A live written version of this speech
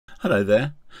Hello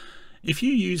there. If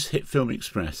you use HitFilm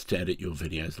Express to edit your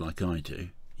videos like I do,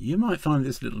 you might find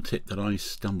this little tip that I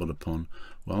stumbled upon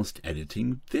whilst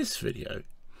editing this video.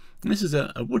 And this is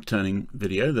a wood turning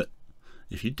video that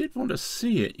if you did want to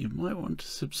see it, you might want to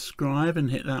subscribe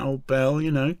and hit that old bell, you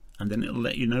know, and then it'll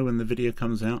let you know when the video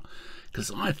comes out,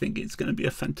 because I think it's going to be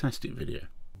a fantastic video.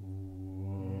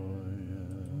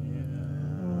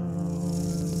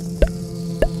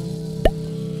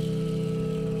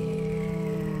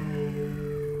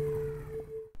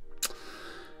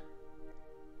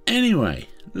 Anyway,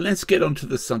 let's get on to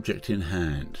the subject in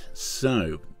hand.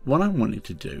 So what I'm wanting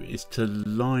to do is to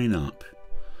line up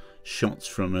shots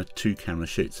from a 2-camera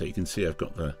shoot. So you can see I've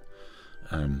got the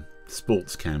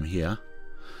sports cam here,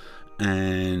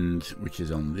 and which is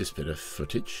on this bit of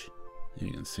footage.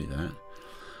 You can see that.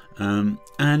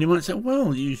 And you might say,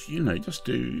 well, you know, just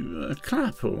do a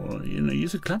clap, or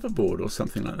use a clapperboard or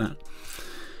something like that.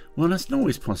 Well, that's not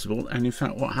always possible. And in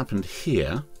fact, what happened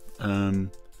here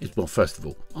is, well, first of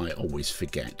all, I always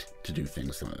forget to do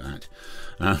things like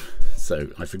that. So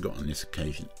I forgot on this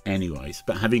occasion anyways.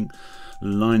 But having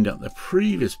lined up the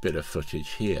previous bit of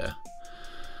footage here,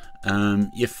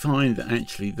 you find that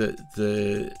actually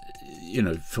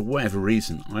for whatever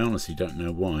reason, I honestly don't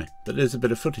know why, but there's a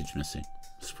bit of footage missing.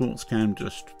 Sports cam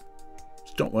just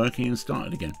stopped working and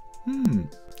started again.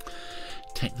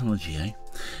 Technology, eh?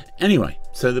 Anyway,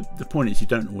 so the point is, you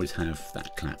don't always have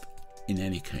that clap in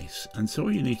any case, and so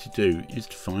all you need to do is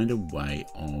to find a way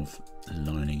of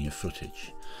aligning your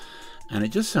footage. And it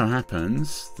just so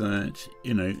happens that,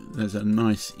 you know, there's a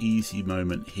nice easy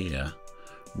moment here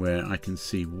where I can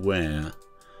see where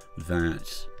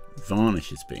that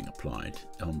varnish is being applied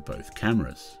on both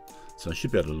cameras, so I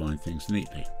should be able to line things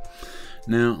neatly.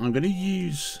 Now I'm going to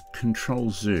use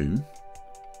control zoom.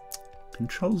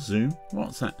 Control zoom,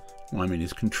 what's that? Well, I mean,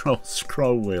 it's control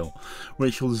scroll wheel,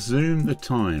 which will zoom the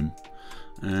time.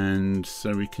 And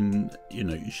so we can, you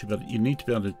need to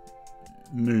be able to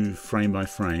move frame by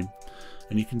frame,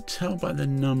 and you can tell by the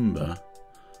number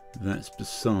that's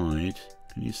beside.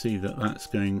 Can you see that that's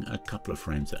going a couple of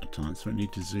frames at a time? So I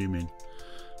need to zoom in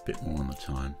a bit more on the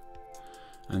time,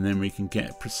 and then we can get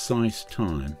a precise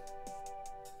time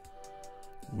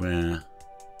where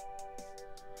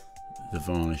the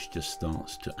varnish just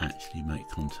starts to actually make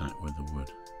contact with the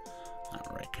wood. I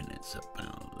reckon it's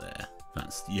about there.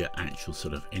 That's your actual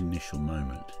sort of initial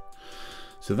moment.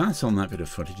 So that's on that bit of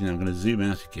footage. Now I'm going to zoom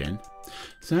out again.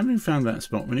 So having found that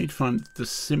spot, we need to find the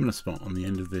similar spot on the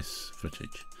end of this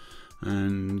footage.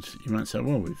 And you might say,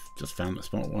 well, we've just found that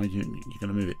spot, why are you going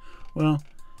to move it? Well,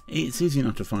 it's easy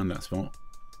enough to find that spot.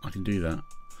 I can do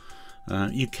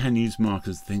that. You can use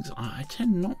markers and things. I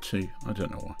tend not to. I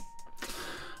don't know why.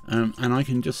 And I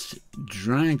can just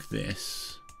drag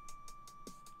this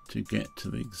to get to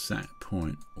the exact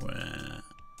point where,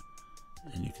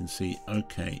 and you can see,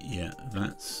 okay, yeah,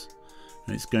 that's,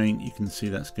 and it's going, you can see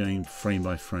that's going frame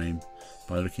by frame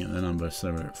by looking at the number.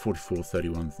 So we're at 44,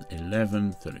 31,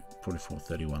 11, 44,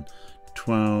 31,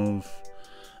 12,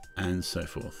 and so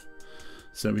forth.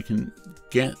 So we can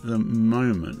get the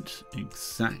moment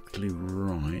exactly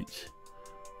right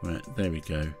where, there we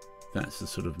go, that's the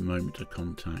sort of moment of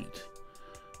contact.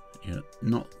 Yeah,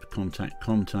 not contact,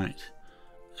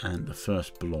 and the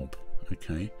first blob.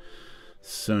 Okay,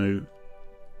 so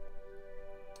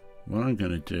what I'm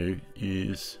going to do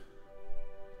is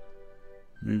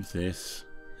move this,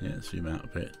 yeah, zoom out a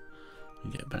bit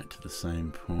and get back to the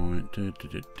same point. I'll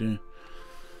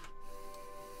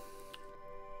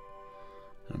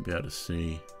be able to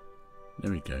see,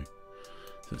 there we go,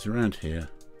 so it's around here.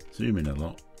 Zoom in a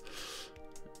lot,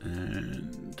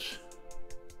 and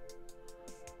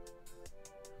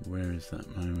where is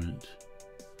that moment?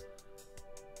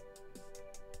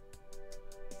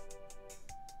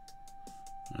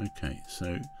 Okay, so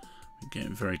we're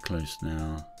getting very close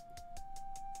now.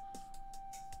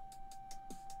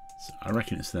 So I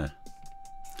reckon it's there.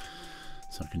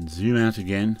 So I can zoom out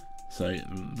again. So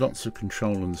lots of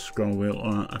control on the scroll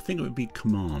wheel. I think it would be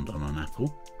command on an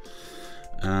Apple.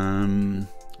 And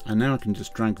now I can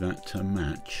just drag that to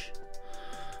match.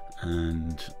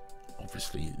 And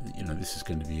obviously, you know, this is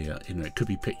going to be, it could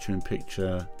be picture in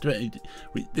picture.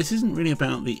 This isn't really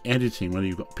about the editing, whether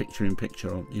you've got picture in picture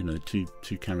or,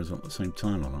 two cameras on at the same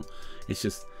time or not. It's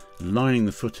just lining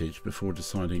the footage before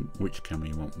deciding which camera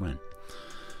you want when.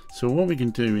 So what we can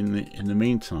do in the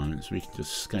meantime is we can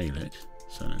just scale it.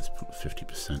 So let's put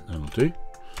 50%, that'll do.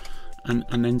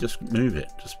 And then just move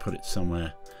it, just put it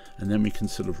somewhere. And then we can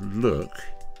sort of look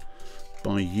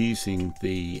by using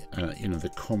the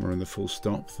the comma and the full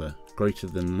stop, the greater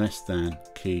than, less than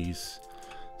keys.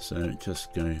 So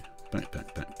just go back,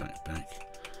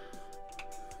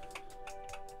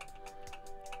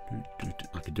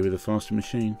 could do with a faster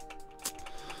machine.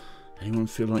 Anyone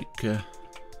feel like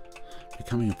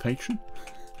becoming a patron?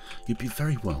 You'd be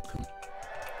very welcome.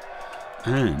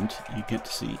 And you get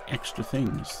to see extra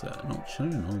things that are not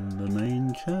shown on the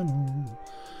main channel.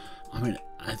 I mean,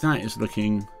 that is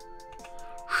looking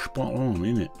spot on,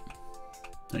 isn't it?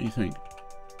 Don't you think?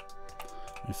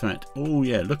 In fact, oh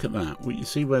yeah, look at that. Well, you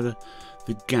see where the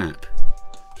gap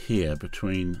here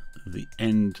between the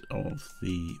end of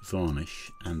the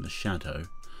varnish and the shadow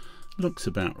looks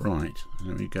about right. And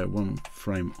then we go one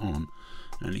frame on,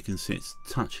 and you can see it's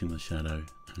touching the shadow,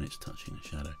 and it's touching the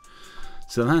shadow.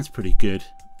 So that's pretty good.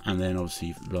 And then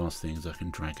obviously the last thing is I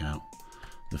can drag out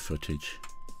the footage,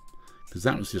 because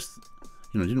that was just,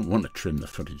 you know, I didn't want to trim the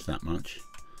footage that much.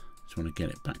 Just want to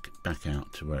get it back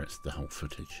out to where it's the whole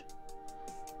footage.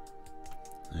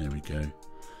 There we go.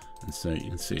 And so you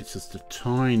can see it's just a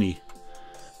tiny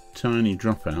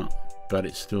dropout, but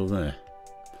it's still there.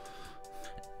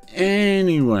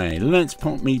 Anyway, let's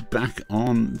pop me back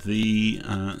on the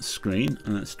screen,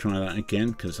 and let's try that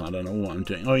again, because I don't know what I'm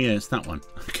doing. Oh yeah, it's that one.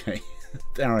 Okay,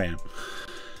 there I am.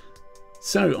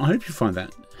 So I hope you find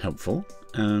that helpful.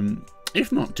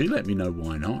 If not, do let me know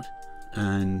why not.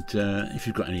 And if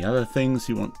you've got any other things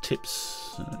you want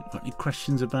tips, got any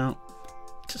questions about,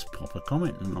 just pop a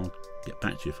comment and I'll get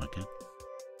back to you if I can.